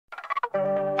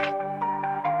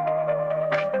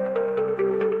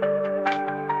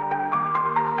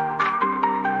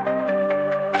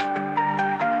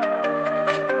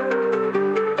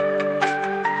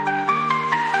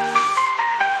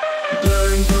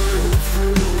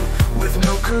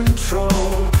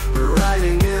control. We're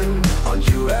riding in on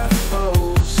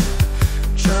UFOs.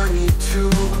 Journey to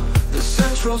the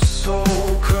central soul.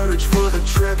 Courage for the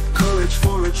trip, courage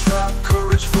for a trap,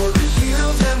 courage for the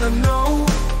yield and the no,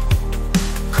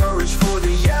 courage for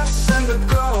the yes and the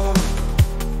go,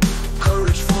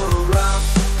 courage for a rap.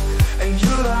 And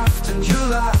you laughed and you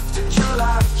laughed and you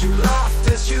laughed, you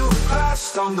laughed as you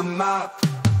passed on the map.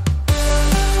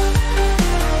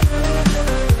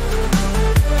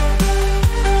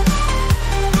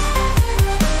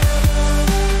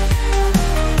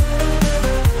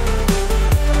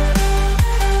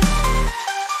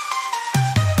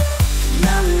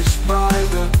 Managed by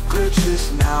the glitches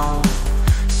now.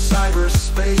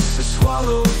 Cyberspace has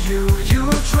swallowed you. You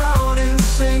drown in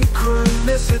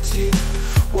synchronicity,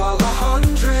 while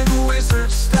 100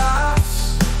 wizard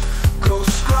staffs go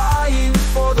scrying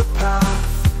for the path,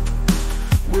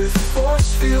 with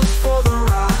force fields for the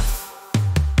wrath.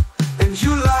 And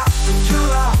you laughed and you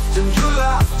laughed and you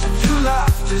laughed and you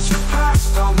laughed as you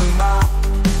passed on the map.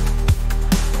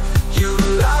 You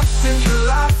laughed and you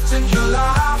laughed and you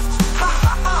laughed.